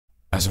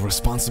As a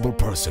responsible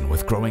person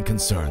with growing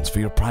concerns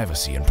for your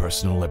privacy and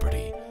personal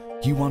liberty,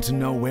 you want to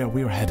know where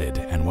we're headed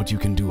and what you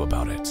can do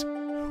about it.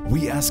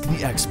 We ask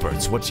the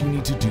experts what you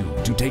need to do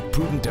to take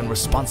prudent and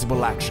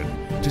responsible action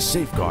to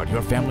safeguard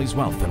your family's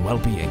wealth and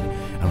well-being,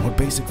 and what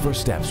basic first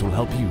steps will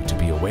help you to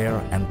be aware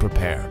and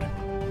prepared.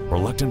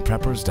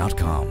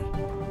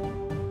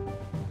 ReluctantPreppers.com.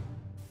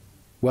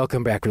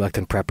 Welcome back,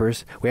 Reluctant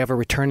Preppers. We have a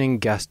returning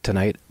guest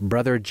tonight,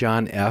 Brother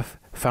John F.,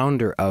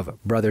 founder of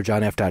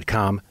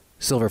BrotherJohnF.com,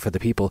 Silver for the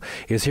People,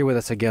 is here with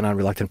us again on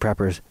Reluctant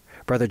Preppers.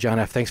 Brother John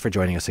F., thanks for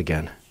joining us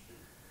again.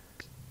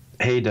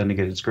 Hey,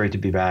 Dunnigan, it's great to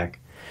be back.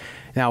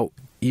 Now,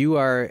 you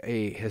are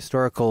a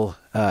historical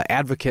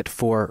advocate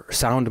for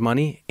sound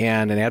money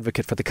and an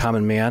advocate for the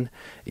common man.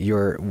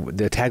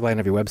 The tagline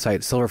of your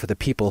website, Silver for the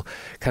People,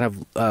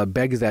 kind of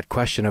begs that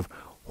question of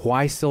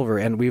why silver?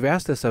 And we've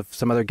asked this of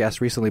some other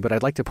guests recently, but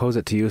I'd like to pose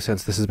it to you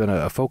since this has been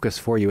a focus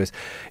for you, is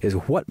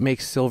what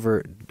makes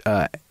silver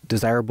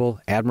desirable,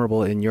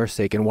 admirable in your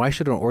sake, and why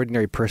should an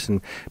ordinary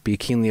person be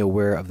keenly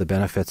aware of the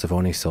benefits of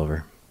owning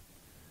silver?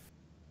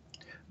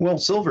 Well,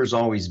 silver's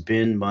always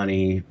been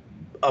money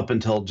up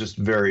until just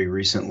very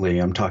recently.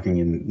 I'm talking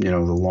in the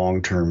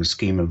long-term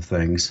scheme of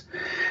things,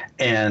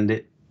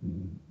 and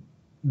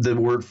the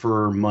word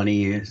for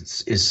money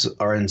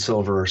are in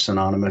silver are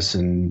synonymous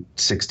in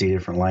 60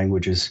 different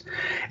languages.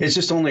 It's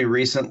just only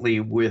recently,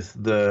 with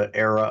the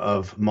era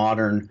of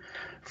modern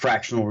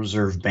fractional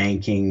reserve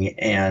banking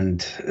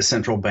and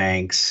central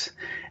banks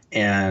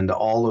and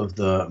all of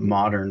the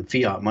modern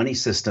fiat money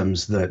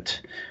systems, that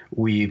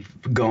we've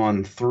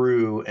gone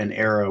through an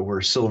era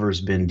where silver's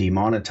been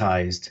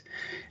demonetized.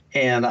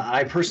 And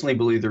I personally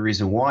believe the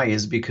reason why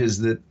is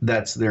because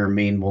that's their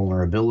main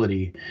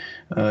vulnerability,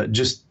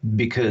 just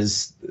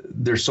because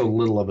there's so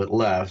little of it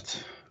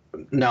left.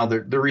 Now,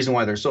 the reason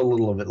why there's so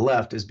little of it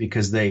left is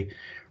because they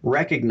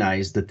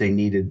recognized that they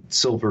needed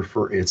silver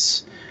for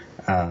its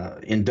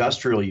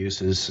industrial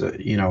uses.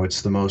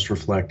 It's the most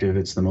reflective,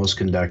 it's the most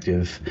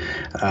conductive.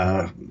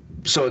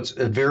 So it's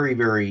a very,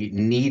 very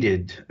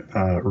needed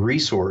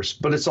resource,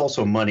 but it's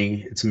also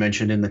money. It's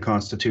mentioned in the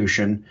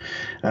Constitution.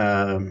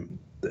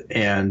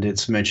 And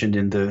it's mentioned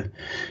in the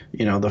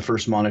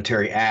first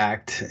monetary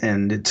act,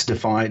 and it's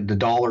defined, the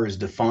dollar is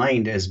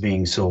defined as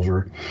being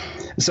silver.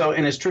 So,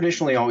 and it's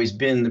traditionally always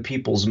been the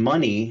people's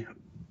money.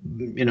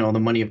 The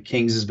money of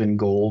kings has been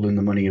gold, and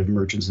the money of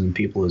merchants and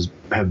people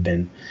have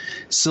been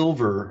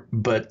silver.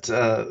 But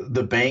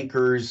the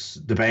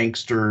bankers, the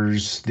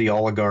banksters, the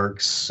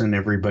oligarchs, and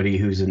everybody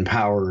who's in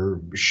power,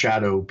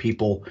 shadow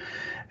people,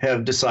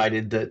 have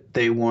decided that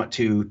they want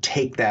to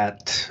take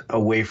that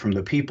away from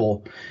the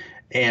people.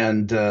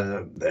 And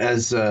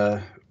as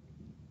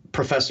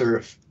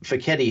Professor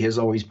Piketty has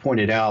always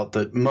pointed out,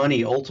 that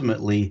money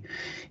ultimately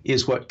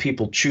is what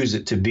people choose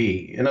it to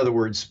be. In other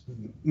words,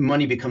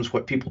 money becomes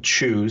what people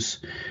choose.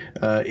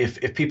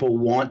 If people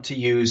want to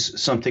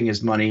use something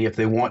as money, if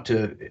they want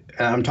to,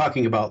 I'm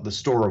talking about the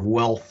store of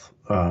wealth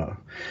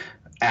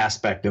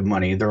aspect of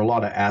money. There are a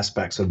lot of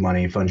aspects of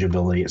money,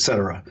 fungibility, et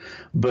cetera.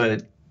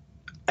 But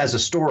as a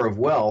store of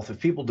wealth,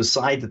 if people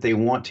decide that they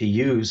want to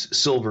use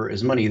silver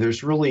as money,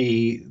 there's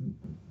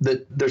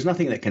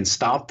nothing that can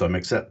stop them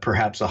except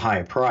perhaps a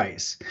high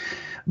price.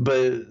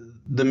 But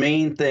the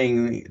main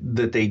thing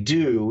that they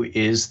do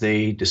is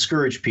they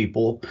discourage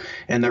people,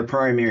 and their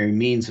primary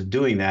means of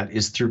doing that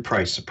is through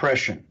price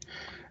suppression.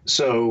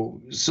 So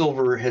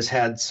silver has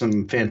had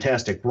some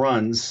fantastic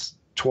runs,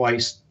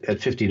 twice at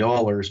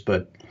 $50,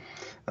 but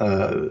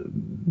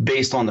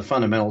based on the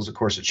fundamentals, of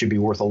course, it should be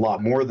worth a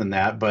lot more than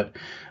that. But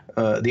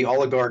the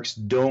oligarchs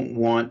don't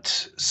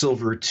want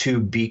silver to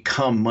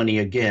become money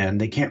again.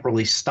 They can't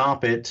really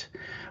stop it,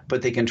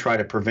 but they can try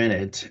to prevent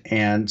it.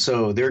 And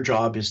so their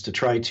job is to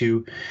try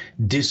to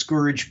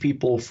discourage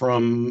people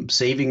from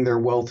saving their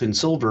wealth in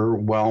silver,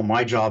 while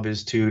my job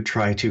is to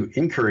try to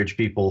encourage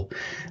people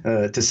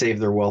to save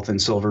their wealth in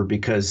silver,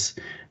 because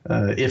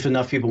if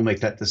enough people make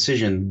that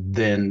decision,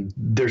 then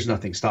there's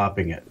nothing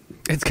stopping it.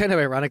 It's kind of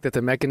ironic that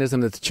the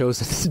mechanism that's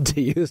chosen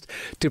to use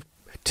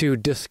to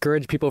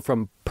discourage people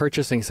from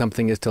purchasing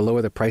something is to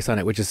lower the price on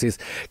it, which is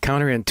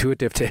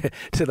counterintuitive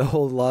to the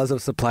whole laws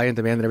of supply and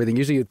demand and everything.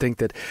 Usually you'd think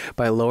that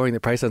by lowering the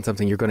price on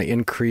something, you're going to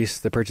increase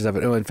the purchase of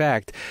it. Oh, in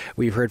fact,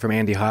 we've heard from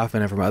Andy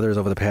Hoffman and from others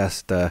over the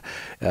past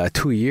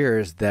 2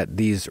 years that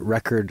these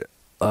record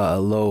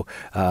low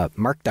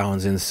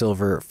markdowns in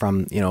silver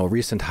from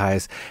recent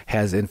highs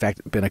has in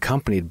fact been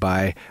accompanied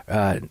by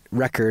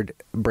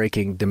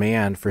record-breaking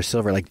demand for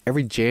silver. Like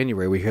every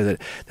January, we hear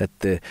that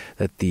the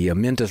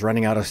mint is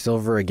running out of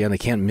silver again. They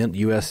can't mint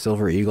U.S.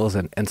 silver eagles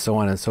and so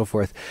on and so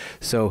forth.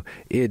 So,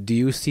 do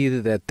you see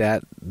that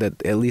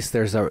at least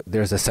there's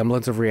a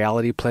semblance of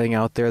reality playing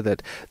out there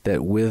that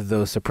with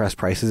those suppressed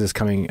prices is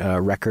coming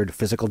record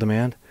physical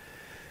demand?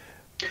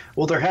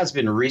 Well, there has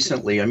been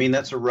recently. I mean,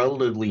 that's a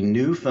relatively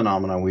new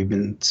phenomenon we've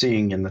been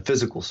seeing in the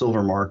physical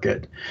silver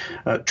market.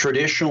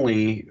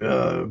 Traditionally,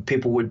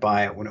 people would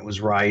buy it when it was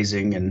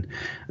rising, and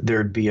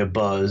there'd be a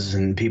buzz,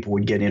 and people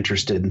would get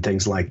interested in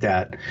things like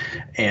that.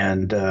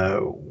 And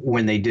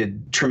when they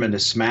did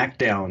tremendous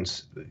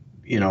smackdowns,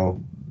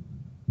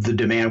 the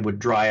demand would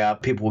dry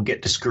up, people would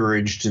get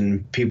discouraged,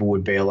 and people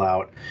would bail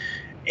out.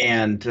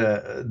 And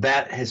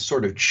that has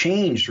sort of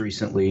changed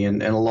recently,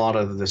 and a lot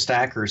of the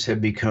stackers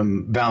have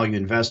become value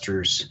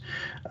investors.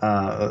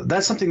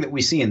 That's something that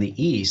we see in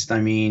the East. I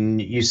mean,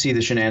 you see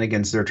the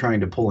shenanigans they're trying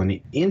to pull in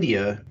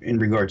India in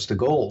regards to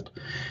gold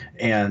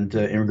and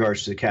in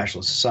regards to the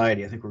cashless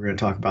society. I think we're going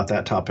to talk about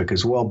that topic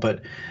as well.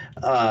 But,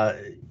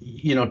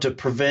 to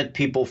prevent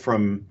people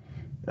from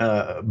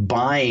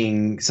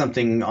buying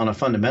something on a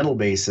fundamental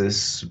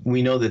basis,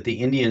 we know that the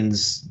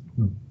Indians,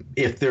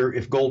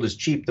 if gold is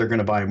cheap, they're going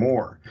to buy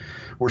more.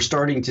 We're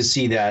starting to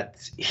see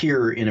that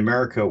here in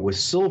America with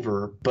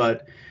silver,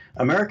 but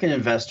American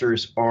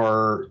investors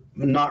are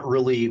not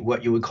really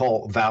what you would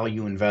call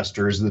value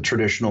investors, the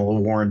traditional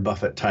Warren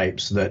Buffett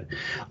types that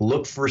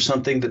look for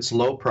something that's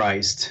low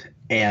priced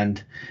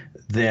and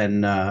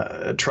then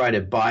try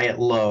to buy it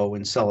low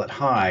and sell it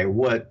high.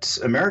 What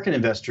American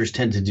investors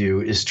tend to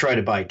do is try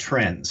to buy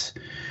trends.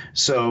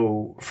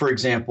 So, for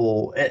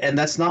example, and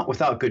that's not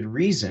without good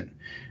reason.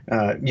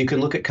 You can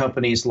look at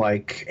companies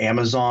like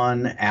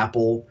Amazon,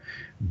 Apple,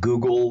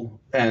 Google,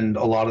 and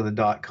a lot of the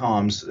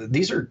dot-coms.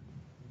 These are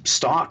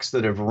stocks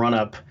that have run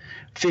up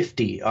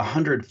 50,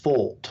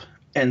 100-fold.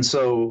 And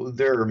so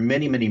there are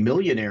many, many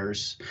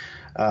millionaires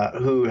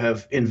who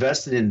have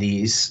invested in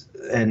these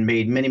and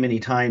made many, many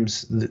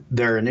times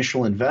their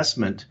initial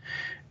investment.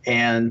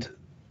 And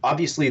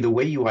obviously, the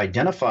way you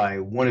identify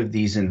one of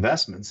these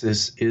investments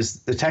is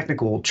the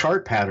technical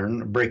chart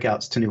pattern,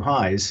 breakouts to new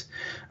highs,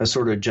 a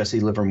sort of Jesse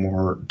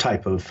Livermore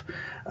type of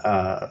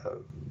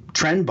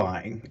trend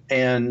buying.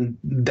 And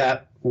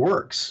that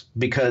works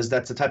because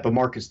that's the type of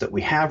markets that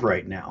we have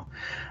right now.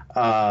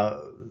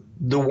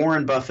 The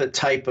Warren Buffett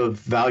type of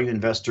value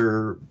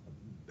investor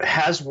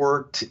has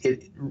worked.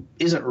 It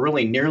isn't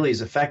really nearly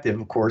as effective,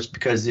 of course,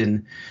 because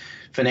in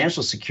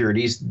financial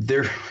securities,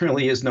 there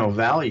really is no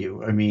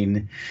value. I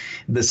mean,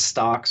 the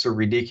stocks are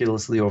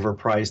ridiculously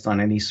overpriced on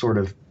any sort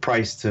of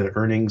price to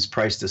earnings,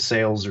 price to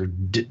sales, or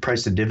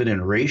price to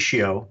dividend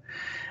ratio.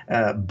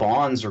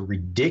 Bonds are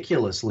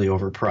ridiculously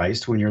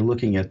overpriced when you're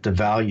looking at the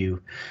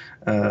value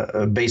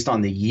based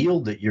on the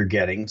yield that you're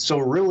getting. So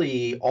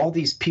really, all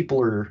these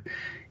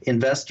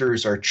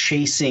investors are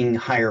chasing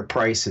higher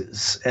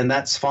prices, and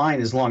that's fine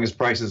as long as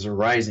prices are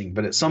rising.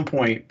 But at some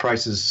point,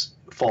 prices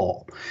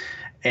fall.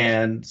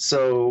 And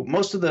so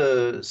most of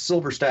the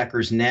silver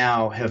stackers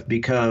now have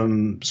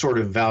become sort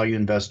of value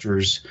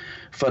investors,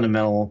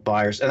 fundamental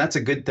buyers. And that's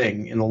a good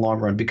thing in the long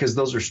run because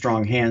those are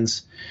strong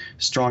hands.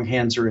 Strong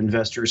hands are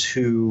investors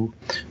who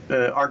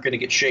aren't going to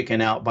get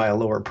shaken out by a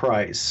lower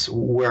price,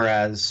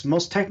 whereas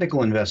most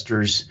technical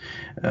investors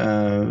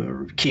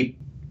keep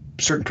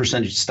certain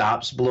percentage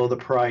stops below the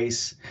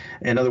price.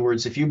 In other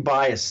words, if you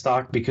buy a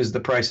stock because the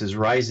price is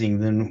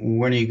rising, then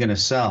when are you going to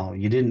sell?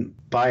 You didn't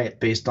buy it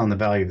based on the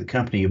value of the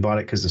company. You bought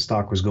it because the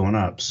stock was going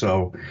up.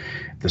 So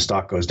if the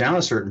stock goes down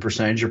a certain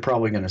percentage, you're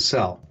probably going to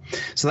sell.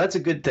 So that's a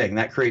good thing.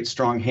 That creates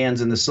strong hands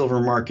in the silver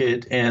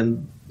market.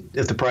 And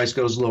if the price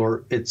goes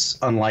lower, it's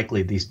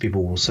unlikely these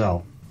people will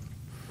sell.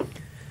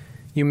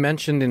 You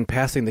mentioned in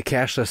passing the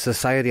cashless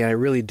society, and I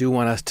really do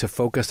want us to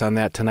focus on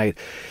that tonight.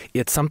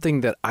 It's something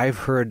that I've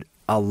heard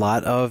a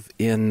lot of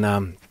in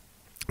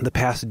the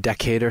past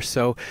decade or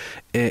so,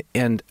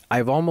 and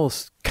I've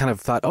almost kind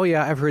of thought, oh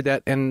yeah, I've heard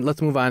that, and let's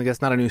move on.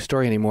 That's not a new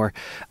story anymore.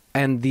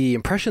 And the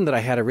impression that I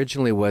had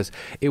originally was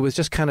it was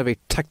just kind of a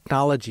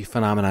technology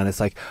phenomenon.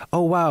 It's like,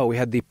 oh wow, we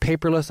had the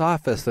paperless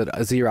office that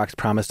Xerox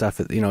promised us,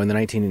 in the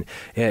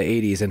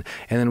 1980s, and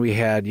then we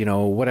had,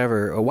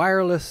 a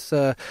wireless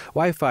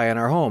Wi-Fi in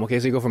our home. Okay,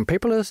 so you go from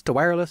paperless to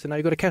wireless, and now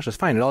you go to cashless.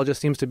 Fine, it all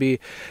just seems to be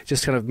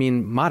just kind of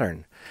mean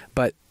modern,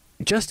 but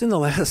just in the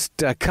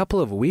last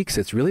couple of weeks,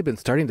 it's really been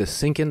starting to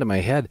sink into my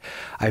head.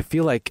 I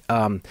feel like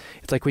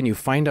it's like when you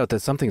find out that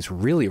something's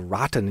really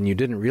rotten and you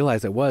didn't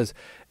realize it was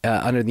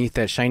underneath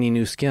that shiny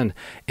new skin.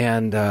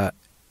 And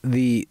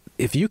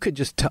if you could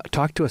just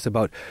talk to us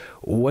about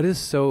what is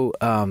so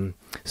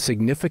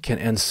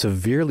significant and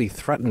severely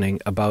threatening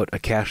about a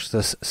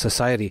cashless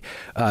society,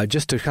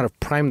 just to kind of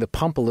prime the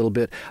pump a little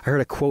bit. I heard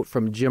a quote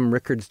from Jim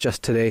Rickards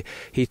just today.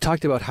 He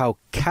talked about how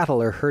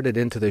cattle are herded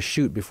into the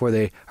chute before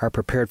they are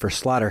prepared for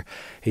slaughter.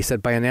 He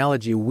said, by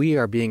analogy, we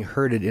are being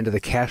herded into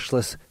the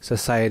cashless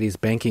society's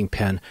banking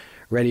pen,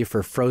 ready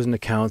for frozen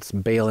accounts,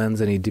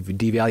 bail-ins, and a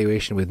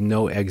devaluation with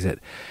no exit.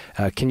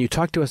 Can you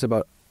talk to us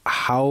about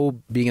how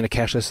being in a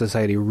cashless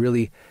society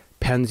really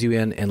pens you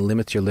in and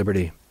limits your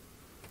liberty?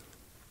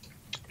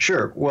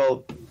 Sure.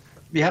 Well,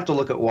 you have to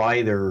look at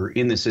why they're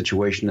in this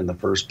situation in the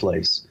first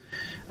place.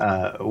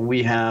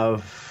 We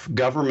have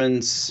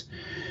governments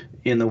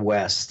in the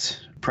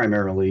West,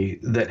 primarily,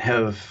 that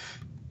have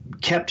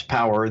kept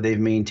power. They've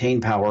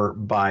maintained power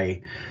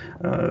by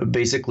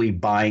basically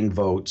buying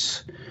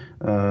votes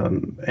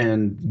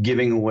and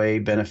giving away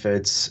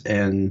benefits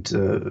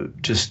and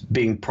just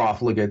being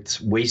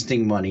profligate,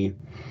 wasting money.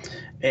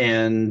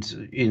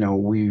 And,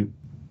 we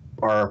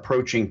are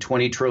approaching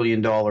 $20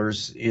 trillion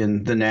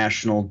in the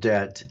national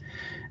debt.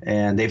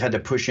 And they've had to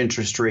push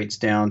interest rates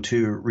down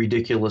to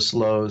ridiculous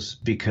lows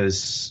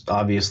because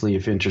obviously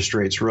if interest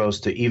rates rose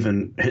to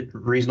even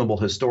reasonable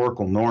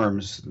historical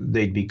norms,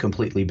 they'd be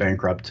completely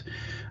bankrupt.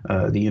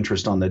 The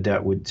interest on the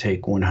debt would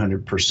take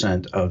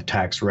 100% of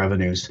tax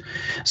revenues.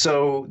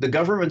 So the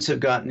governments have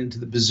gotten into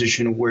the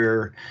position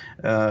where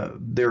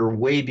they're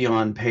way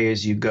beyond pay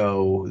as you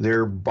go.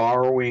 They're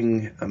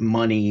borrowing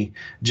money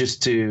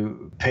just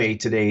to pay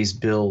today's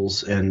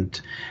bills,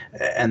 and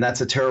that's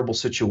a terrible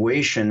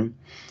situation.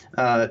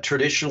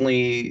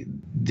 Traditionally,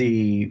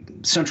 the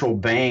central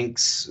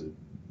banks,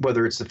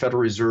 whether it's the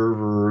Federal Reserve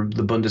or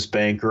the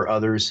Bundesbank or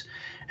others,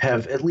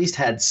 have at least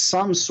had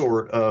some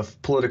sort of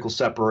political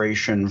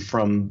separation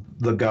from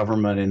the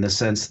government in the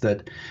sense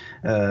that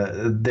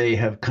they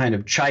have kind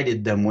of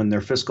chided them when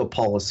their fiscal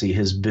policy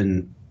has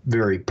been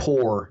very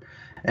poor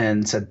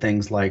and said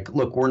things like,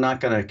 look, we're not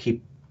going to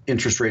keep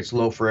interest rates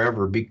low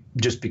forever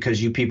just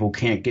because you people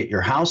can't get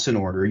your house in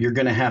order. You're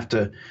going to have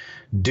to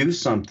do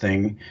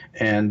something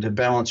and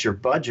balance your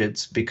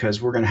budgets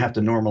because we're going to have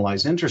to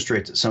normalize interest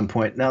rates at some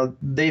point. Now,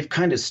 they've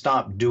kind of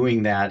stopped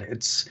doing that.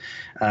 It's,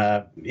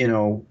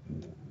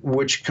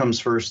 which comes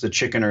first, the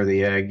chicken or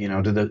the egg?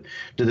 Do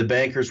the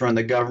bankers run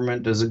the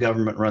government? Does the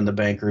government run the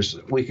bankers?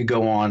 We could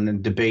go on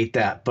and debate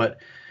that, but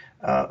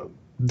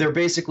they're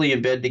basically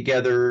in bed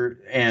together,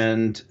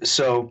 and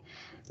so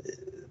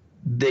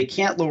they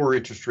can't lower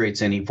interest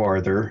rates any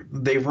farther.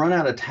 They've run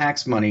out of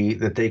tax money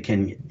that they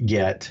can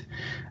get.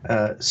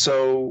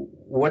 So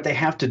what they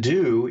have to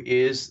do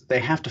is they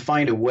have to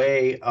find a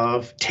way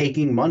of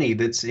taking money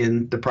that's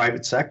in the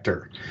private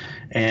sector.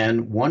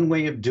 And one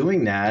way of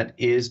doing that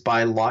is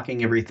by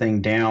locking everything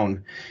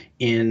down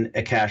in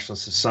a cashless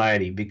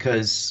society,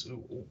 because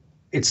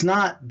it's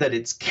not that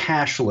it's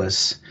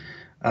cashless,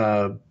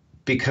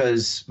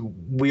 because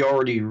we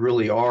already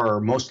really are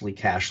mostly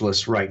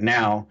cashless right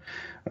now.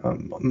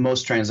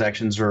 Most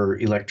transactions are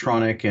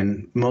electronic,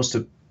 and most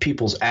of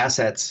people's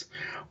assets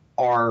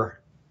are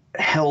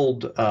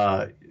held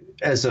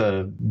as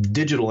a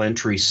digital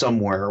entry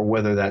somewhere,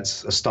 whether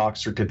that's a stock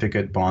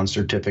certificate, bond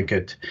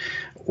certificate,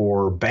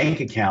 or bank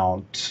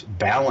account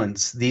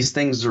balance. These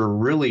things are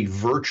really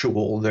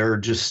virtual. They're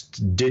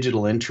just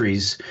digital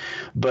entries.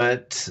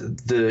 But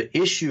the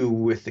issue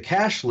with the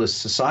cashless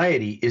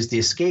society is the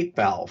escape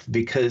valve,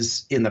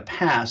 because in the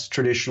past,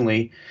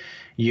 traditionally,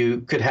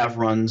 you could have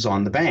runs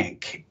on the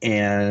bank.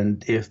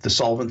 And if the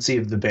solvency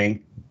of the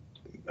bank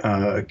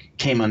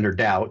came under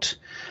doubt,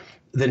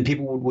 then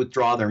people would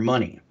withdraw their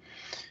money.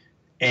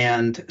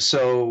 And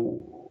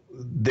so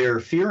they're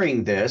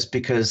fearing this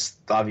because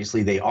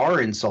obviously they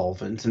are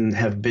insolvent and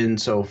have been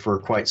so for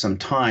quite some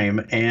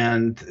time.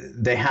 And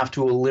they have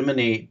to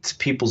eliminate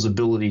people's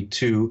ability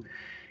to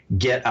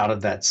get out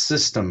of that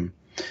system.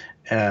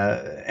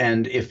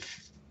 And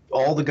if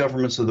all the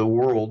governments of the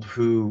world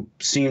who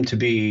seem to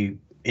be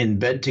in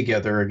bed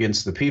together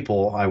against the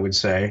people, I would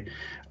say,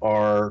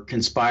 are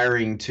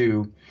conspiring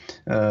to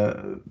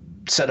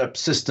set up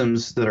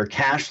systems that are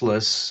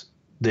cashless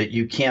that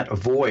you can't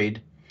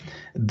avoid,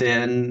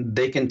 then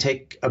they can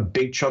take a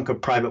big chunk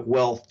of private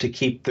wealth to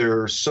keep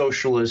their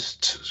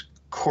socialist,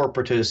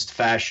 corporatist,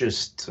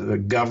 fascist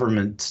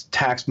government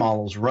tax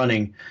models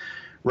running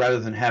rather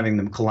than having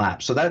them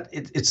collapse. So that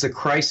it's the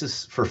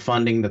crisis for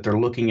funding that they're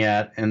looking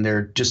at, and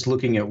they're just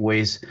looking at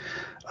ways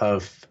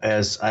of,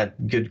 as a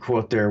good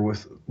quote there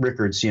with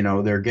Rickards,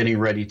 they're getting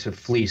ready to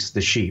fleece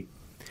the sheep.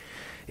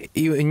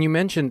 You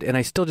mentioned, and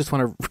I still just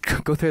want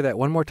to go through that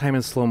one more time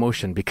in slow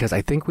motion, because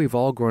I think we've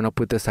all grown up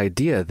with this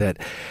idea that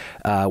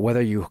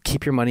whether you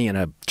keep your money in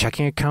a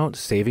checking account,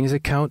 savings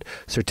account,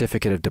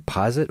 certificate of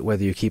deposit,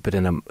 whether you keep it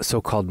in a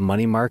so-called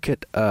money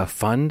market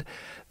fund,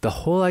 the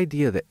whole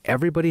idea that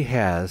everybody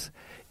has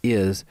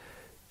is,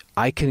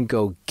 I can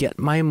go get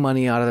my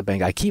money out of the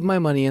bank. I keep my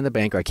money in the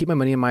bank, or I keep my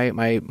money in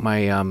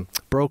my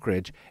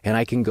brokerage, and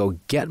I can go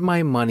get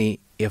my money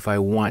if I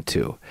want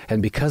to.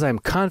 And because I'm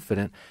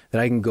confident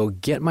that I can go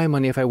get my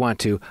money if I want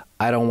to,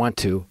 I don't want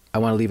to. I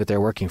want to leave it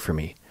there working for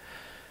me.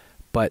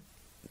 But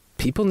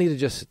people need to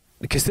just,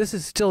 because this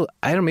is still,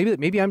 I don't know,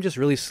 maybe I'm just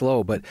really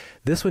slow, but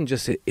this one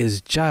just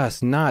is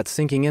just not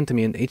sinking into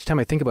me. And each time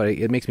I think about it,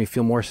 it makes me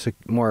feel more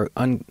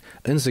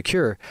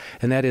insecure.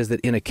 And that is that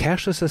in a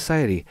cashless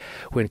society,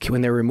 when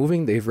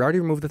they've already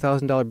removed the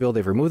 $1,000 bill,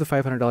 they've removed the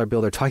 $500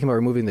 bill, they're talking about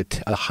removing the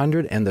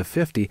 $100 and the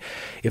 $50.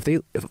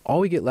 If all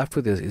we get left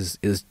with is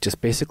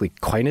just basically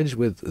coinage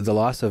with the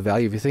loss of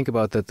value. If you think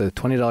about that, the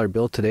 $20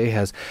 bill today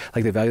has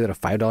like the value that a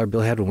 $5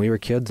 bill had when we were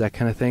kids, that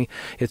kind of thing.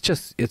 It's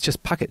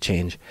just pocket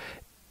change.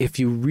 If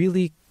you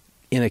really,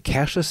 in a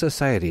cashless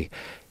society,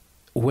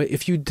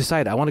 if you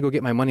decide, I want to go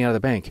get my money out of the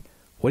bank,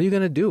 what are you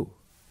going to do?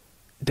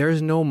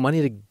 There's no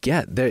money to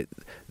get.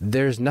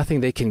 There's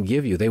nothing they can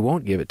give you. They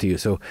won't give it to you.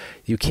 So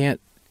you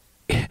can't,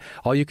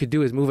 all you could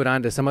do is move it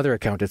on to some other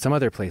account at some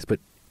other place, but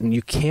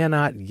you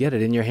cannot get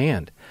it in your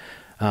hand.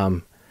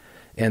 And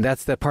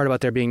that's the part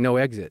about there being no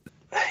exit.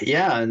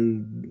 Yeah,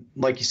 and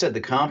like you said, the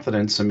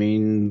confidence,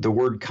 the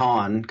word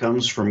con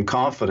comes from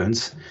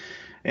confidence.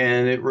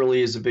 And it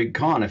really is a big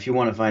con. If you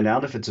want to find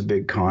out if it's a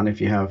big con, if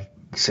you have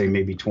say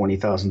maybe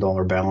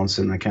 $20,000 balance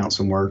in an account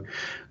somewhere,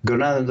 go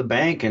down to the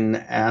bank and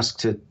ask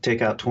to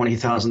take out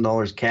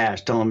 $20,000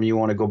 cash. Tell them you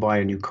want to go buy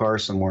a new car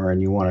somewhere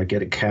and you want to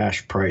get a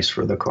cash price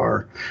for the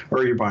car,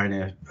 or you're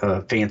buying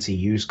a fancy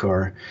used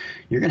car.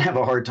 You're going to have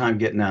a hard time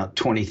getting out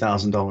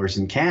 $20,000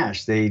 in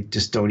cash. They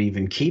just don't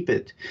even keep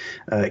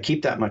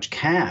that much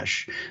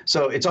cash.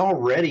 So it's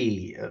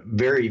already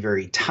very,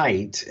 very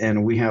tight,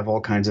 and we have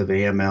all kinds of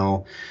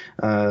AML,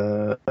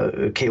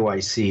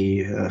 KYC,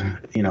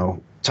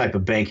 type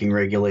of banking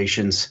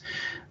regulations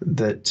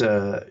that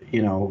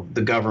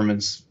the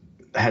government's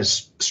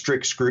has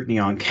strict scrutiny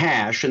on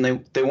cash, and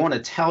they want to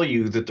tell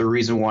you that the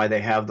reason why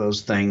they have those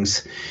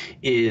things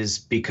is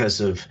because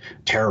of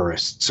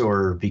terrorists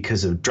or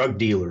because of drug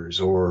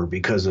dealers or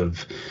because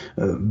of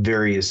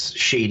various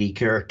shady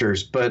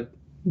characters. But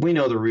we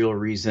know the real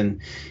reason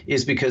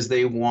is because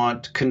they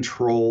want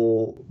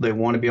control, they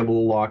want to be able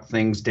to lock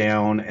things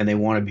down, and they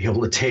want to be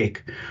able to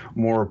take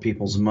more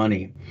people's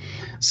money.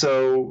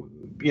 So,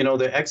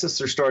 the exits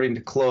are starting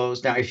to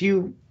close. Now, if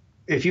you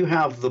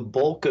have the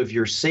bulk of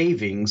your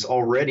savings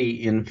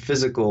already in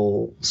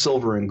physical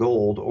silver and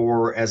gold,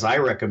 or as I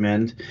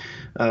recommend,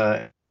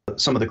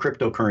 some of the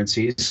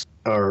cryptocurrencies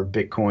or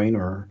Bitcoin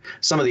or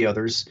some of the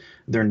others,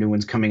 there are new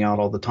ones coming out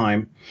all the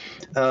time.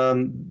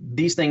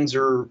 These things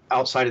are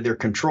outside of their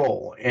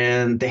control,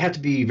 and they have to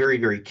be very,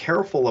 very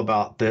careful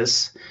about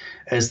this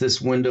as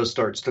this window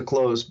starts to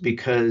close,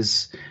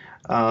 because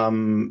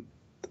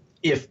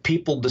if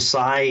people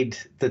decide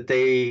that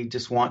they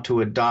just want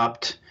to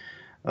adopt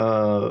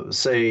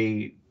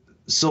say,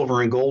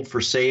 silver and gold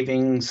for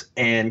savings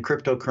and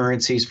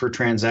cryptocurrencies for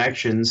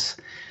transactions,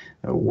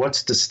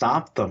 what's to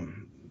stop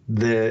them?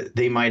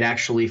 They might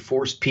actually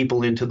force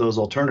people into those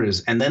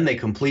alternatives, and then they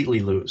completely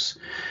lose.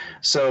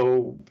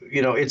 So,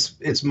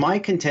 it's my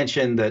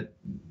contention that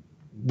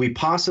we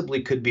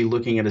possibly could be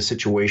looking at a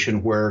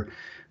situation where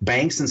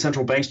banks and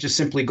central banks just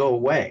simply go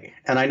away.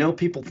 And I know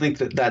people think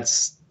that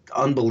that's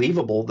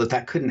unbelievable,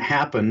 that couldn't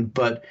happen,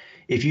 but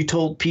if you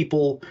told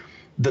people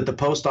that the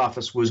post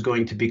office was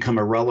going to become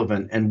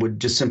irrelevant and would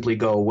just simply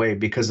go away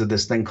because of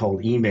this thing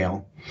called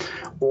email,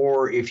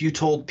 or if you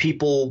told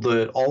people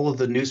that all of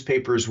the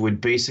newspapers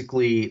would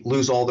basically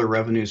lose all their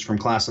revenues from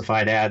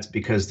classified ads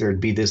because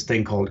there'd be this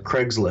thing called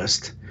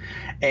Craigslist,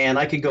 and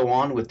I could go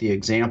on with the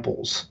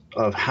examples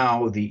of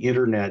how the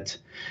internet,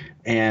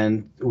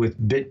 and with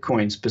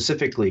Bitcoin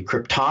specifically,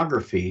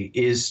 cryptography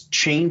is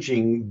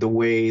changing the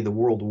way the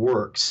world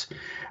works.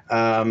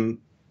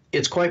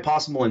 It's quite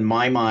possible in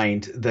my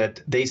mind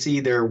that they see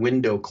their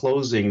window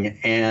closing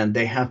and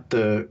they have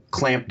to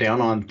clamp down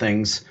on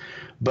things.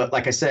 But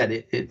like I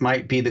said, it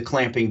might be the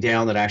clamping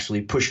down that actually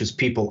pushes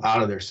people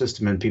out of their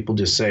system, and people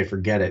just say,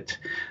 forget it.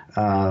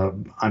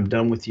 I'm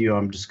done with you.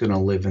 I'm just going to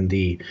live in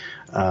the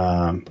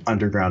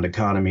underground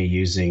economy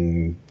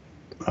using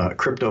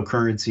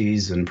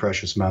cryptocurrencies and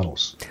precious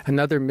metals.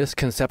 Another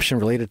misconception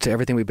related to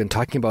everything we've been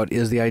talking about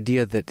is the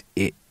idea that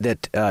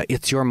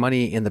it's your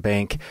money in the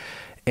bank.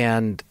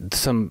 And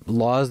some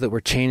laws that were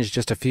changed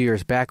just a few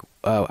years back,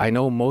 I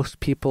know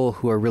most people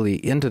who are really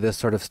into this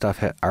sort of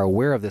stuff are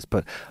aware of this,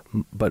 but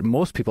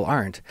most people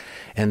aren't.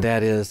 And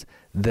that is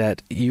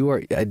that you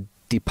are a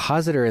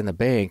depositor in the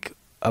bank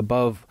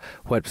above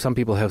what some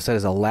people have said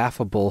is a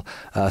laughable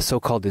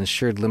so-called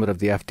insured limit of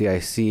the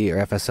FDIC or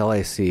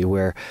FSLIC,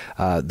 where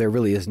there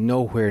really is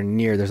nowhere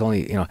near. There's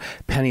only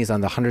pennies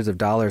on the hundreds of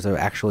dollars of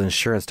actual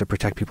insurance to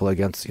protect people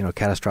against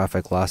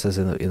catastrophic losses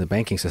in the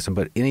banking system.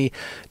 But any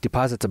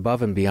deposits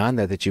above and beyond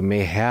that you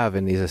may have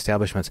in these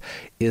establishments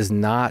is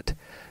not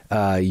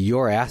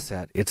your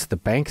asset. It's the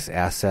bank's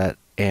asset,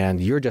 and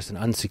you're just an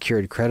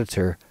unsecured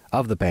creditor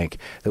of the bank.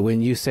 That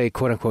when you say,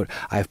 quote unquote,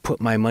 I've put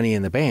my money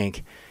in the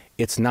bank,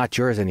 it's not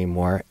yours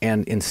anymore,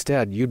 and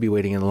instead you'd be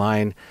waiting in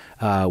line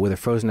with a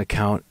frozen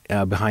account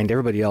behind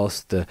everybody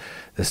else, the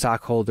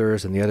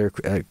stockholders and the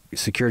other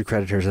secured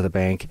creditors of the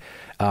bank,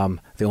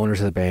 the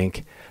owners of the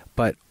bank.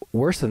 But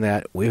worse than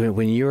that,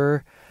 when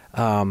your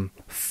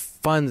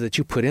funds that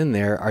you put in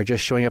there are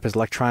just showing up as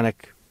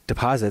electronic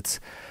deposits,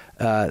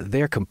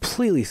 they're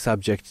completely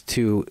subject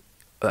to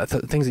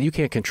things that you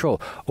can't control.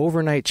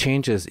 Overnight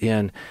changes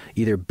in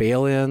either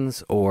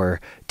bail-ins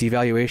or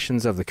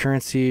devaluations of the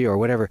currency or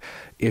whatever.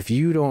 If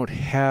you don't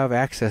have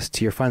access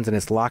to your funds and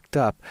it's locked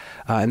up,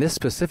 and this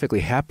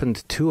specifically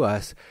happened to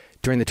us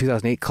during the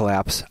 2008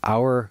 collapse,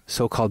 our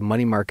so-called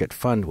money market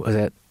fund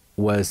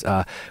was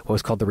what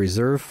was called the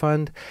Reserve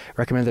Fund,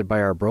 recommended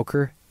by our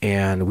broker.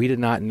 And we did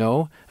not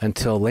know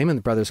until Lehman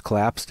Brothers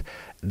collapsed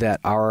that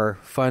our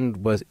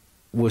fund was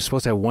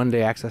supposed to have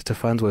one-day access to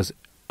funds, was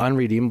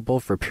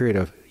unredeemable for a period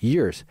of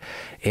years,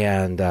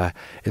 and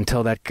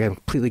until that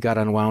completely got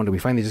unwound, and we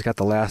finally just got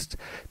the last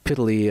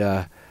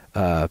piddly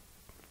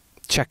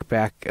check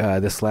back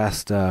this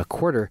last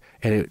quarter,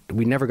 and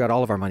we never got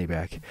all of our money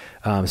back.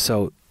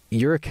 So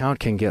your account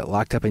can get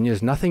locked up, and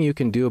there's nothing you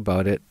can do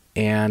about it,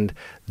 and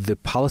the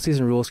policies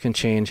and rules can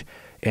change,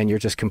 and you're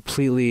just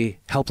completely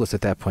helpless at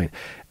that point.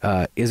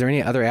 Is there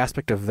any other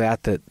aspect of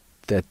that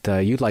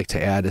you'd like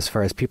to add as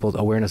far as people's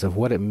awareness of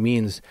what it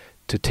means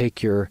to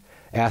take your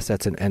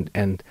assets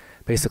and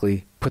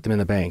basically put them in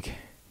the bank?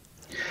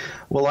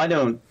 Well, I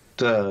don't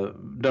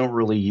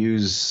really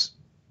use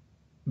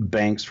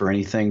banks for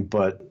anything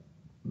but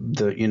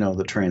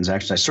the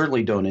transaction. I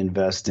certainly don't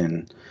invest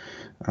in.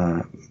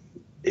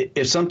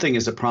 If something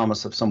is a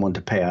promise of someone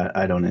to pay,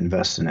 I don't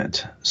invest in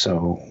it.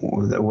 So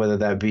whether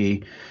that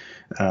be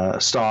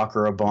stock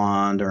or a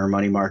bond or a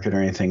money market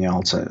or anything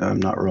else, I'm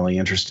not really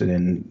interested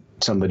in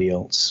somebody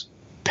else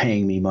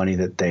paying me money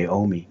that they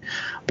owe me.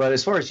 But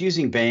as far as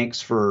using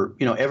banks for,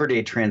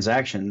 everyday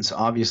transactions,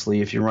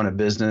 obviously, if you run a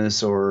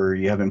business or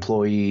you have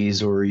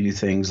employees or you do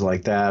things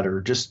like that, or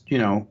just,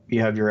 you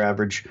have your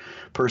average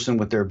person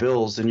with their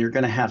bills, then you're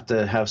going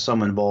to have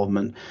some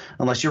involvement,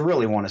 unless you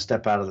really want to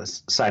step out of the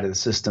side of the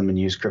system and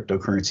use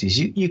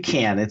cryptocurrencies. You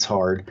can, it's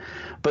hard.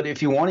 But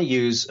if you want to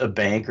use a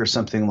bank or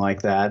something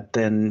like that,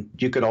 then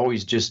you could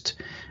always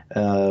just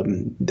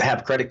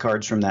have credit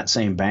cards from that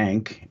same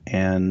bank.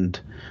 And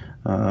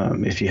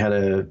if you had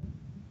a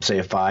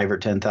 $5,000 or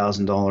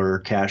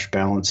 $10,000 cash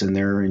balance in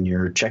there in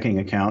your checking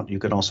account, you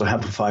could also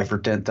have a $5,000 or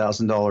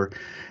 $10,000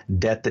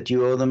 debt that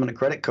you owe them in a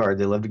credit card.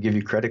 They love to give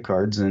you credit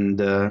cards and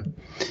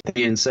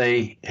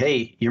say,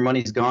 "Hey, your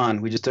money's gone.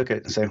 We just took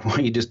it." And say,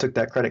 "Well, you just took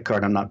that credit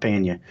card. I'm not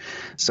paying you."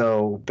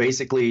 So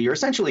basically, you're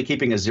essentially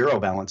keeping a zero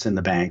balance in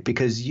the bank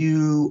because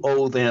you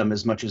owe them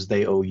as much as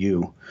they owe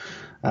you.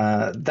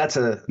 That's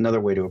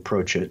another way to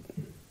approach it.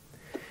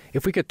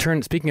 If we could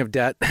turn, speaking of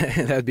debt,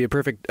 that would be a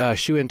perfect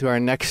shoe into our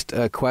next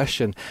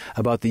question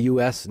about the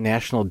U.S.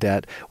 national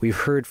debt. We've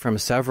heard from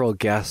several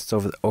guests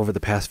over the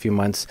past few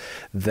months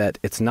that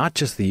it's not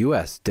just the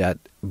U.S. debt,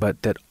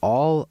 but that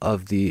all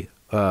of the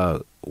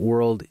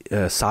world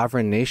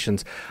sovereign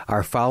nations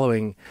are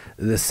following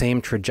the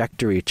same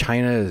trajectory.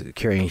 China is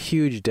carrying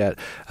huge debt.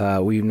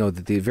 We know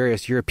that the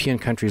various European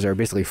countries are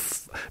basically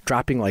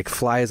dropping like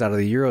flies out of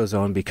the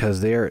Eurozone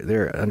because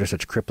they're under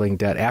such crippling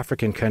debt.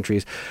 African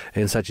countries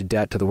in such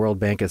debt to the World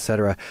Bank,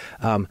 etc.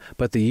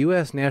 But the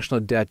U.S.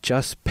 national debt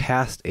just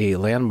passed a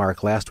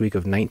landmark last week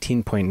of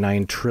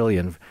 $19.9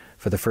 trillion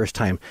for the first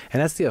time. And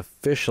that's the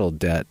official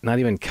debt, not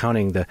even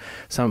counting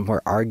some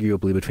more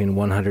arguably between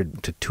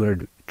 100 to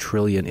 200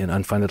 trillion in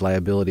unfunded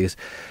liabilities.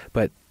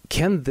 But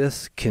can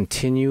this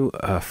continue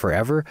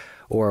forever?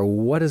 Or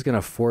what is going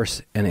to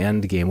force an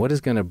end game? What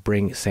is going to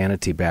bring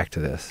sanity back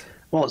to this?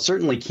 Well, it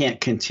certainly can't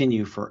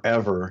continue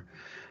forever.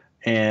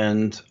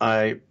 And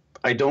I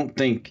don't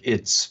think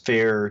it's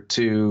fair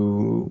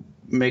to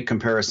make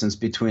comparisons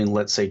between,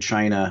 let's say,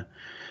 China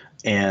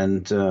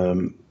and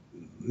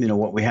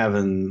what we have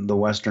in the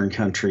Western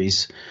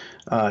countries.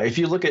 If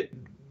you look at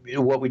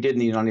what we did in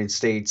the United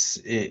States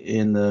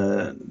in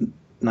the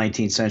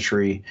 19th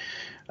century,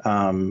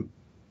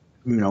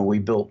 we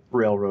built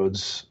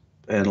railroads,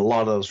 and a lot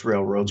of those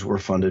railroads were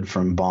funded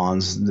from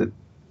bonds that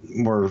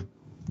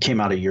came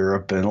out of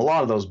Europe, and a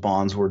lot of those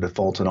bonds were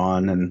defaulted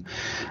on, and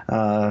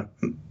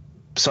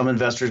some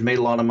investors made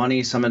a lot of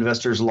money, some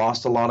investors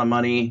lost a lot of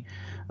money.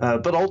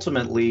 But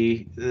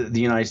ultimately, the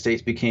United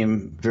States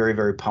became very,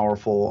 very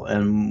powerful,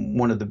 and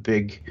one of the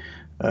big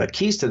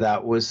keys to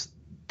that was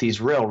these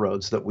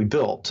railroads that we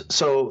built.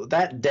 So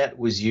that debt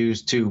was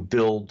used to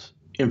build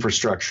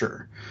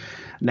infrastructure.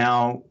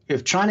 Now,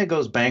 if China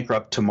goes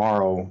bankrupt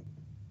tomorrow,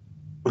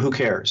 who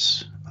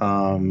cares?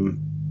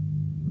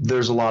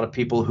 There's a lot of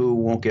people who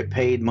won't get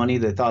paid money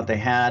they thought they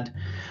had.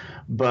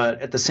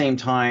 But at the same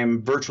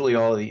time, virtually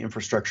all of the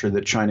infrastructure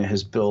that China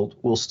has built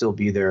will still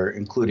be there,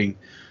 including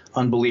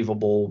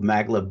unbelievable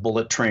maglev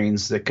bullet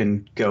trains that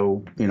can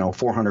go,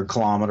 400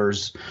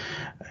 kilometers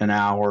an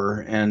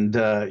hour, and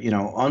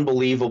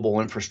unbelievable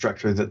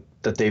infrastructure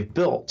that they've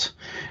built.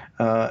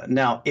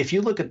 Now, if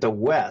you look at the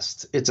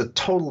West, it's a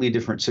totally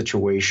different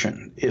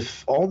situation.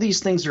 If all these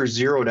things are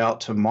zeroed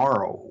out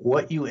tomorrow,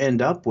 what you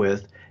end up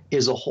with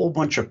is a whole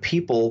bunch of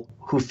people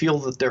who feel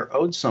that they're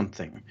owed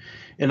something.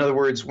 In other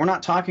words, we're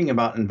not talking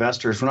about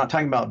investors. We're not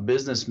talking about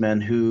businessmen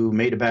who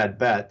made a bad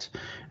bet,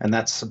 and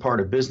that's a part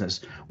of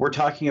business. We're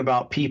talking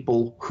about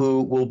people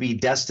who will be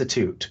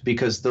destitute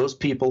because those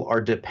people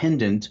are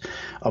dependent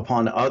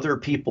upon other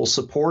people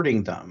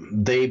supporting them.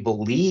 They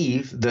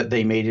believe that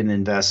they made an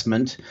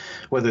investment,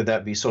 whether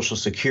that be Social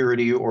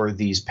Security or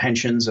these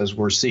pensions, as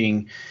we're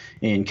seeing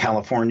in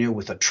California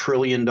with $1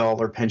 trillion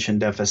pension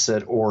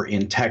deficit, or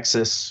in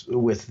Texas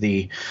with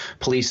the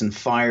police and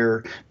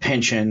fire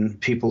pension.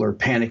 People are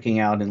panicking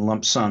out in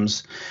lump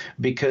sums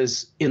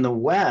because in the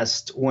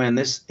West,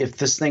 if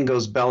this thing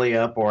goes belly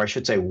up, or I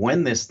should say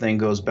when this thing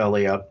goes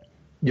belly up,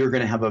 you're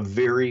going to have a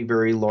very,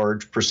 very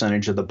large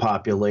percentage of the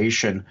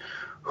population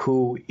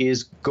who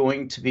is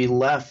going to be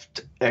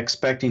left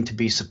expecting to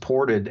be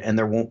supported, and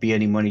there won't be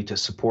any money to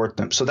support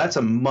them. So that's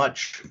a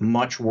much,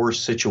 much worse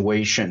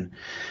situation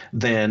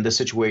than the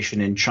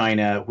situation in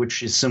China,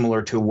 which is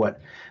similar to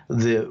what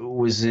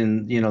was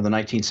in the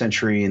 19th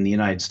century in the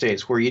United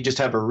States, where you just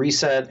have a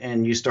reset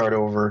and you start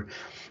over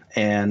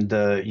and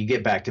you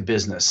get back to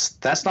business.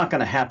 That's not going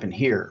to happen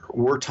here.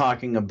 We're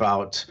talking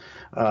about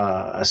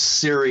a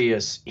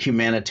serious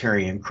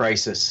humanitarian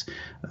crisis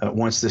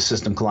once this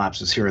system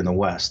collapses here in the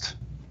West.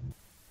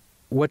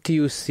 what do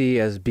you see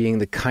as being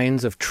the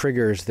kinds of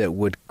triggers that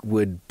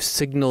would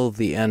signal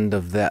the end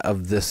of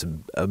this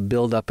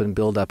build up and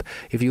build up?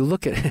 If you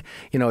look at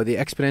the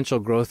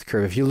exponential growth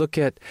curve, if you look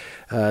at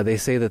they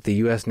say that the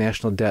U.S.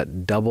 national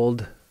debt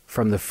doubled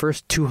from the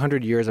first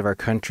 200 years of our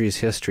country's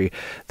history,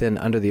 then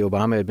under the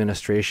Obama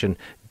administration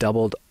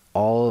doubled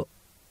all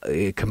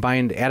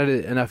combined,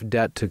 added enough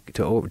debt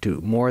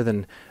to more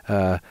than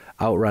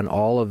outrun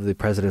all of the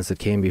presidents that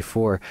came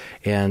before.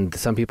 And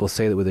some people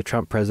say that with the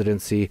Trump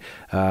presidency,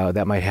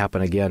 that might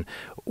happen again.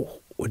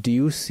 Do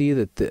you see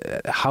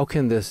that? How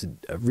can this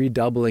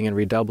redoubling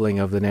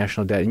of the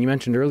national debt? And you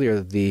mentioned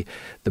earlier the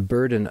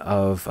burden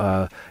of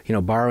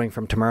borrowing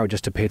from tomorrow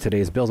just to pay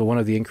today's bills. One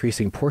of the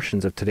increasing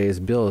portions of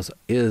today's bills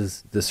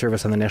is the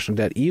service on the national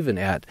debt, even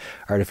at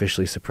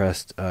artificially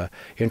suppressed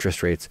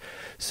interest rates.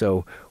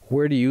 So,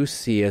 where do you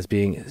see as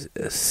being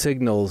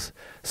signs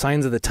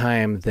of the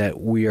time that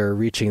we are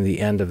reaching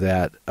the end of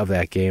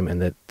that game and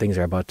that things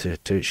are about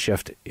to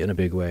shift in a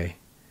big way?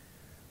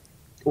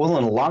 Well,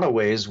 in a lot of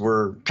ways,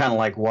 we're kind of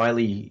like Wile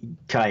E.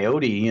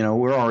 Coyote.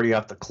 We're already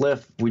off the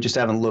cliff. We just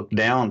haven't looked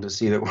down to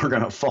see that we're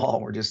going to fall.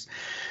 We're just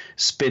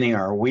spinning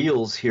our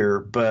wheels here.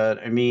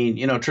 But,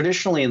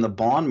 traditionally in the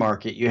bond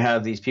market, you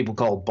have these people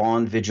called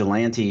bond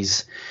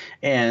vigilantes,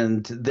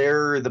 and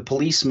they're the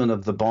policemen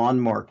of the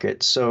bond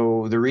market.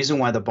 So the reason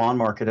why the bond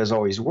market has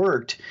always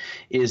worked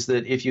is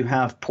that if you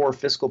have poor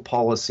fiscal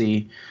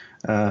policy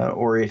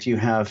or if you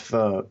have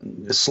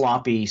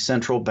sloppy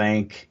central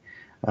bank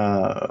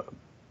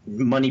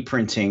money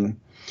printing,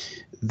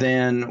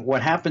 then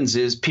what happens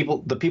is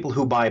the people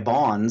who buy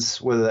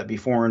bonds, whether that be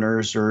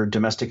foreigners or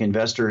domestic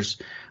investors,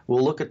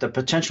 will look at the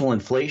potential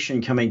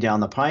inflation coming down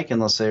the pike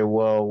and they'll say,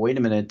 well, wait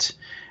a minute,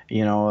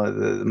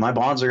 my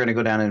bonds are going to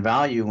go down in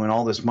value when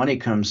all this money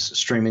comes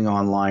streaming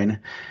online.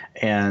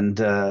 And,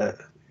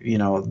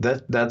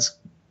 that's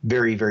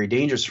very, very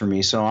dangerous for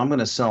me. So I'm going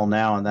to sell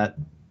now, and that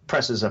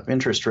presses up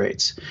interest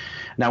rates.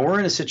 Now, we're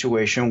in a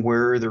situation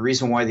where the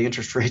reason why the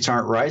interest rates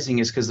aren't rising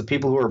is because the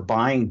people who are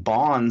buying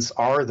bonds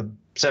are the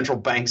central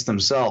banks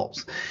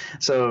themselves.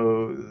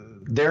 So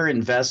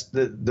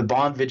the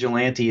bond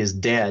vigilante is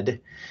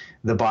dead.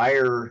 The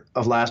buyer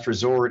of last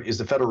resort is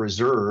the Federal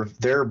Reserve.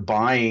 They're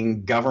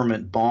buying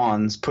government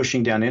bonds,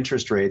 pushing down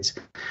interest rates.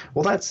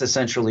 Well, that's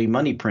essentially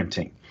money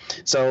printing.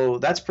 So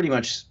that's pretty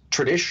much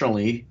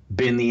traditionally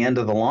been the end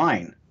of the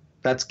line.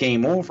 That's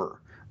game over.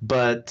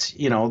 But,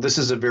 this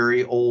is a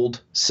very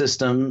old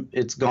system.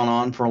 It's gone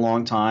on for a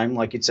long time.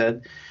 Like you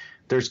said,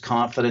 there's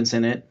confidence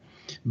in it.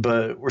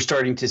 But we're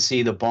starting to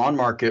see the bond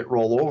market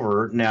roll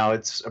over. Now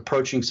it's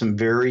approaching some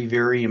very,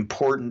 very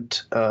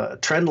important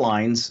trend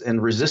lines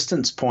and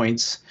resistance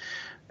points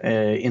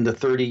in the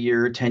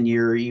 30-year,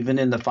 10-year, even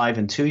in the 5-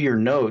 and 2-year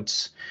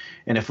notes.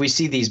 And if we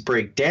see these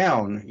break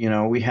down,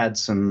 we had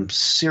some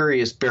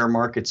serious bear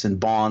markets in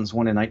bonds,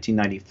 one in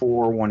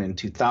 1994, one in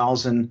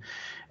 2000.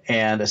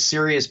 And a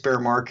serious bear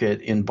market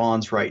in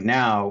bonds right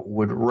now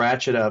would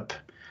ratchet up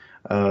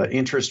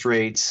interest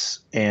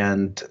rates,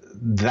 and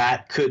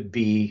that could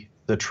be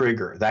the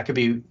trigger. That could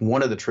be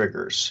one of the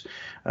triggers.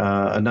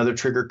 Another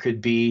trigger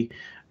could be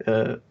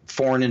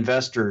foreign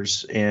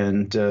investors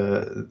and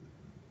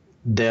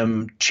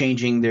them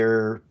changing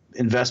their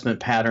investment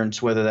patterns,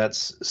 whether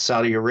that's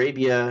Saudi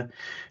Arabia,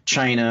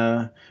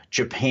 China,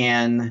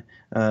 Japan.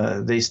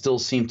 They still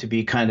seem to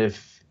be kind of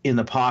in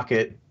the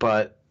pocket,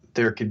 but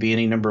there could be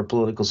any number of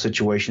political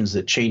situations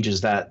that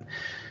changes that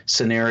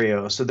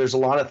scenario. So there's a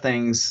lot of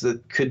things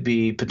that could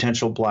be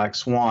potential black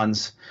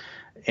swans,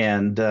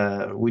 and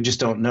we just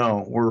don't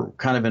know. We're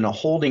kind of in a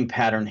holding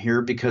pattern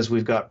here because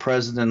we've got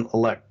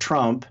President-elect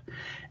Trump,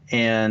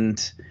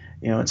 and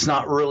it's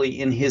not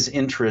really in his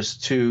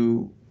interest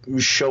to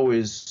show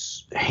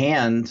his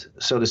hand,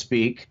 so to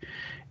speak,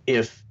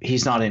 if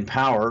he's not in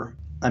power.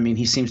 I mean,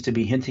 he seems to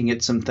be hinting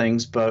at some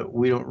things, but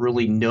we don't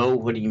really know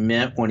what he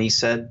meant when he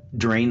said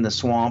drain the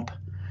swamp.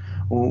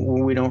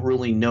 We don't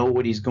really know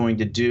what he's going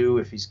to do,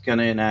 if he's going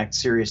to enact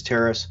serious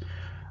tariffs.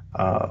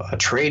 A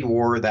trade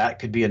war, that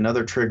could be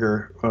another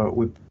trigger.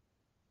 We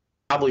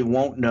probably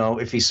won't know.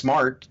 If he's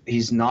smart,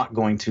 he's not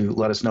going to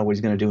let us know what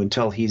he's going to do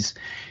until he's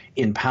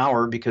in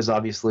power, because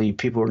obviously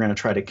people are going to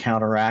try to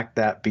counteract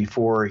that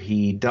before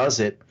he does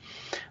it.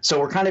 So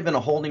we're kind of in a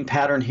holding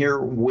pattern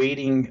here,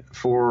 waiting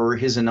for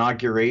his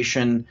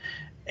inauguration,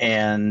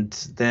 and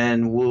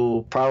then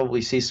we'll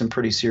probably see some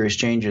pretty serious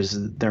changes.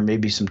 There may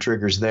be some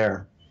triggers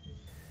there.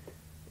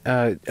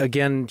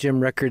 Again, Jim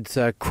Records'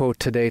 quote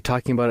today,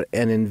 talking about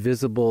an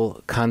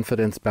invisible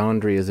confidence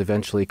boundary is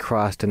eventually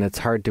crossed, and it's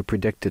hard to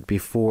predict it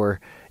before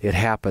it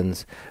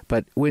happens.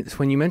 But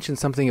when you mentioned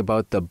something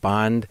about the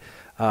bonds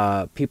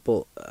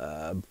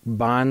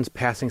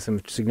passing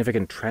some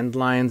significant trend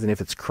lines, and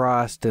if it's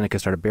crossed, then it could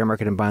start a bear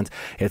market in bonds.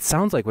 It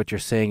sounds like what you're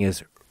saying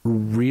is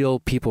real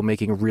people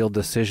making real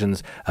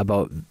decisions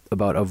about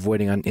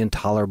avoiding an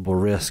intolerable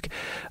risk.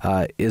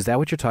 Is that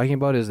what you're talking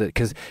about? Is that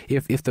because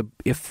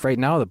if right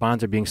now the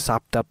bonds are being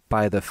sopped up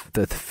by the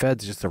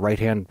Feds, just the right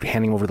hand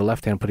handing over the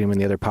left hand, putting them in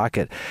the other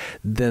pocket,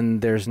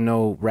 then there's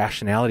no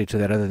rationality to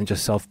that other than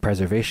just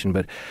self-preservation.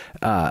 But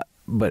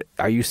but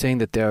are you saying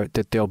that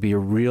there'll be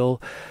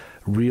real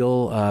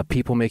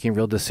people making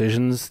real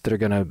decisions that are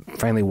going to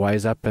finally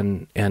wise up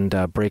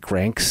and break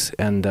ranks,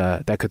 and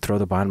that could throw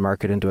the bond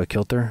market into a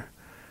kilter?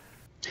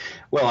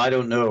 Well, I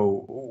don't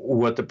know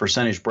what the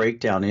percentage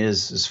breakdown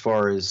is as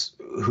far as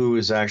who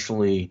is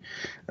actually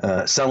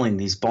selling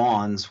these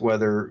bonds,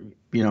 whether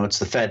it's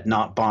the Fed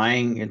not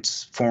buying,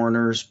 it's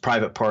foreigners,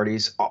 private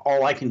parties.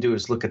 All I can do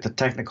is look at the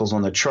technicals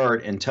on the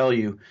chart and tell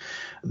you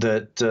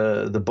that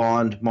the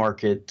bond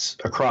market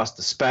across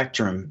the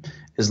spectrum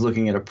is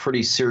looking at a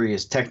pretty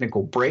serious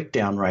technical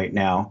breakdown right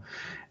now.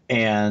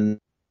 And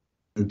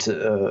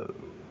that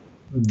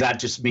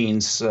just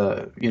means,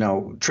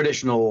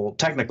 traditional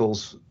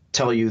technicals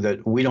tell you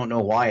that we don't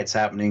know why it's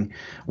happening.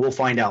 We'll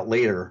find out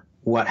later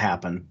what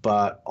happened,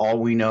 but all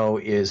we know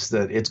is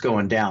that it's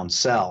going down,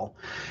 sell.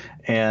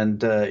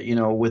 And,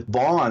 with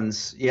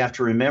bonds, you have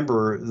to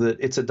remember that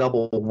it's a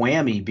double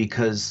whammy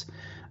because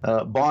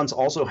bonds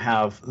also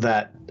have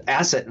that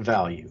asset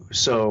value.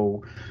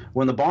 So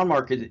when the bond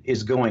market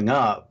is going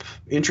up,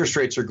 interest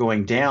rates are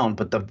going down,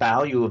 but the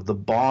value of the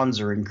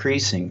bonds are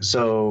increasing.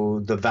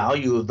 So the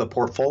value of the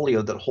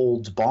portfolio that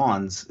holds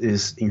bonds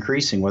is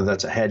increasing, whether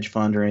that's a hedge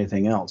fund or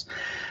anything else.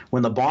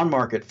 When the bond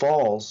market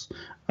falls,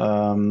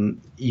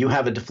 you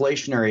have a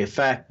deflationary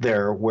effect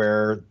there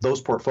where those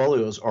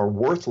portfolios are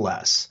worth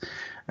less.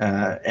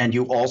 And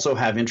you also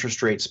have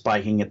interest rates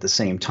spiking at the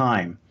same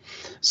time.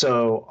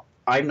 So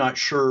I'm not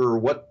sure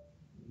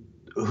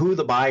who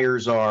the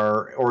buyers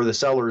are or the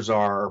sellers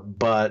are,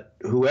 but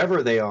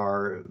whoever they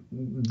are,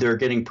 they're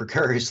getting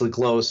precariously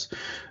close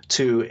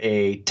to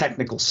a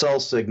technical sell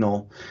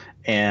signal.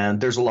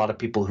 And there's a lot of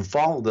people who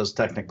follow those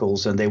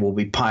technicals, and they will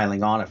be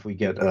piling on if we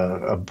get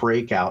a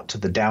breakout to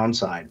the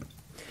downside.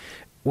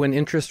 When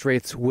interest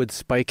rates would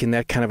spike in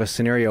that kind of a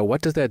scenario,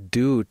 what does that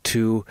do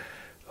to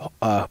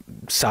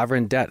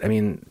sovereign debt? I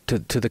mean,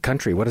 to the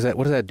country, what does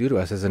that do to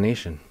us as a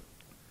nation?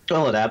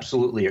 Well, it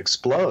absolutely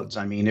explodes.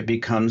 I mean, it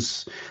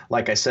becomes,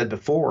 like I said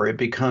before, it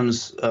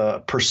becomes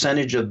a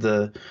percentage of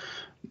the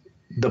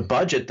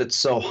budget that's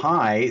so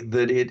high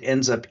that it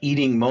ends up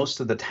eating most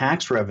of the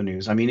tax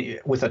revenues. I mean,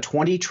 with a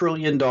 $20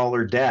 trillion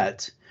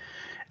debt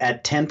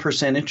at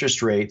 10%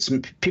 interest rates,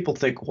 people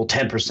think, well,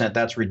 10%,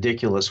 that's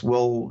ridiculous.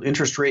 Well,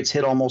 interest rates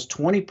hit almost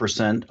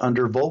 20%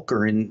 under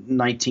Volcker in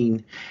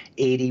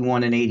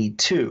 1981 and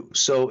 82.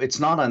 So it's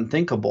not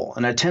unthinkable.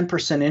 And a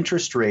 10%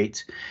 interest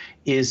rate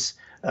is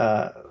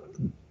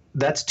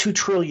that's $2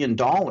 trillion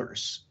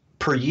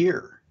per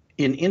year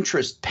in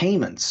interest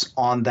payments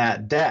on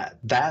that debt.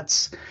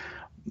 That's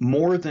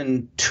more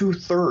than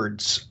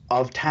 2/3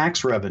 of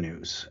tax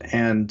revenues.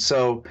 And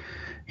so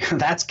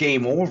that's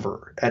game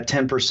over at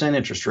 10%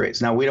 interest rates.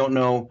 Now, we don't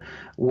know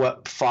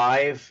what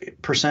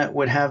 5%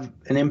 would have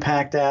an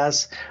impact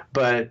as,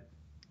 but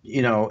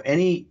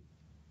any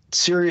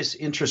serious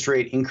interest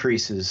rate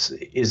increases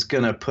is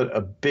going to put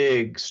a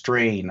big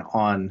strain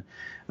on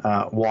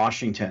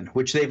Washington,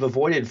 which they've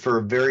avoided for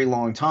a very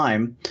long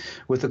time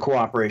with the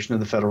cooperation of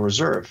the Federal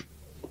Reserve.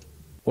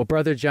 Well,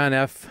 Brother John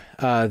F.,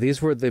 these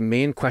were the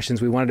main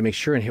questions we wanted to make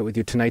sure and hit with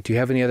you tonight. Do you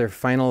have any other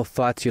final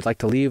thoughts you'd like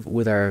to leave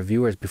with our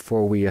viewers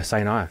before we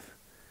sign off?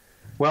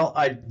 Well,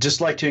 I'd just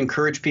like to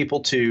encourage people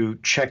to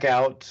check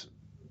out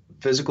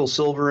physical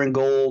silver and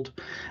gold,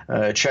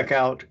 check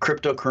out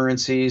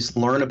cryptocurrencies,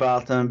 learn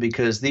about them,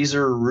 because these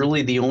are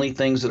really the only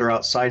things that are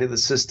outside of the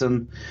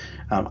system.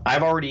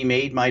 I've already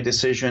made my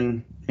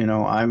decision.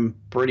 I'm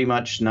pretty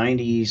much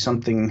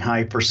 90-something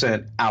high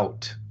percent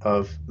out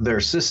of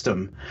their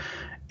system.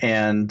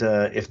 And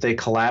if they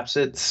collapse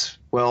it,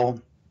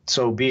 well,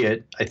 so be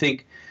it. I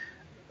think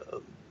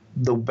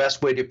the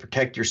best way to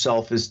protect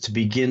yourself is to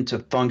begin to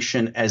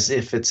function as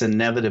if it's an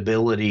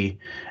inevitability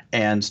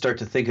and start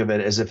to think of it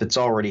as if it's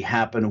already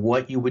happened,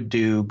 what you would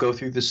do, go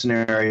through the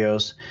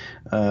scenarios,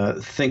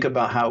 think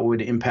about how it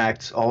would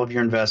impact all of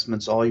your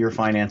investments, all your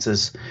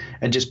finances,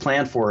 and just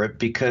plan for it,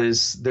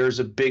 because there's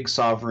a big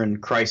sovereign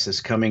crisis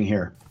coming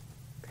here.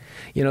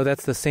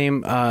 That's the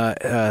same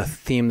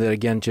theme that,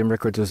 again, Jim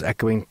Rickards was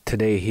echoing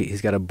today.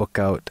 He's got a book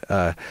out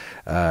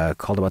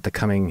called about the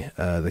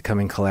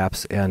coming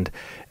collapse, and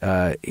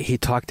he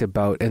talked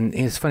about, and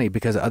it's funny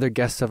because other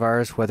guests of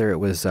ours, whether it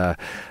was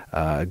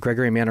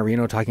Gregory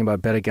Manarino talking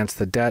about bet against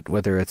the debt,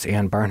 whether it's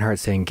Ann Barnhart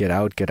saying get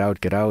out, get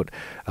out, get out,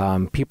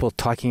 people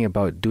talking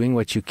about doing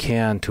what you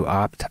can to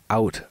opt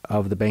out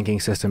of the banking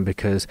system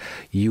because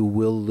you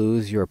will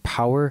lose your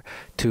power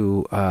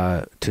to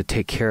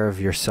take care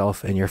of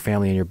yourself and your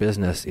family and your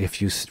business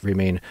if you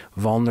remain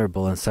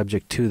vulnerable and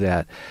subject to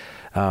that.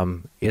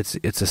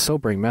 It's a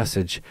sobering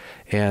message,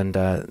 and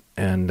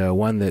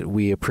one that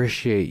we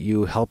appreciate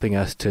you helping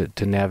us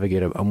to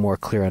navigate a more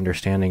clear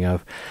understanding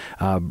of.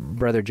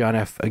 Brother John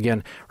F.,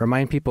 again,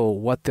 remind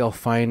people what they'll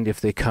find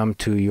if they come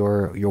to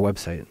your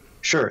website.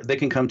 Sure. They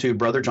can come to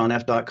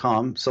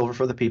brotherjohnf.com, Silver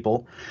for the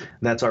People.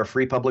 That's our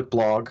free public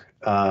blog.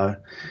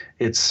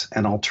 It's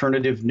an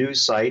alternative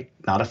news site,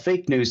 not a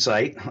fake news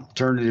site,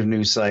 alternative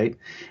news site.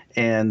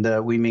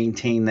 And we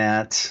maintain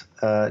that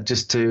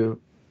just to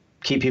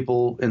keep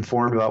people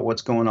informed about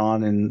what's going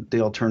on in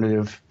the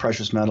alternative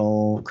precious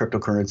metal,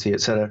 cryptocurrency,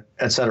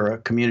 et cetera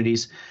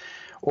communities.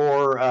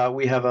 Or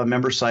we have a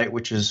member site,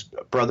 which is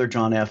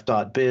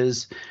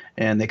brotherjohnf.biz,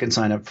 and they can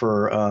sign up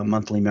for a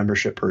monthly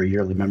membership or a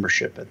yearly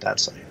membership at that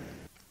site.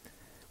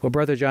 Well,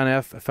 Brother John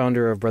F.,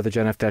 founder of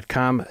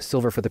brotherjohnf.com,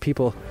 Silver for the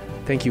People,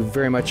 thank you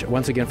very much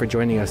once again for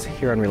joining us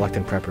here on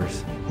Reluctant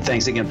Preppers.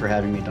 Thanks again for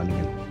having me,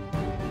 Dunnigan.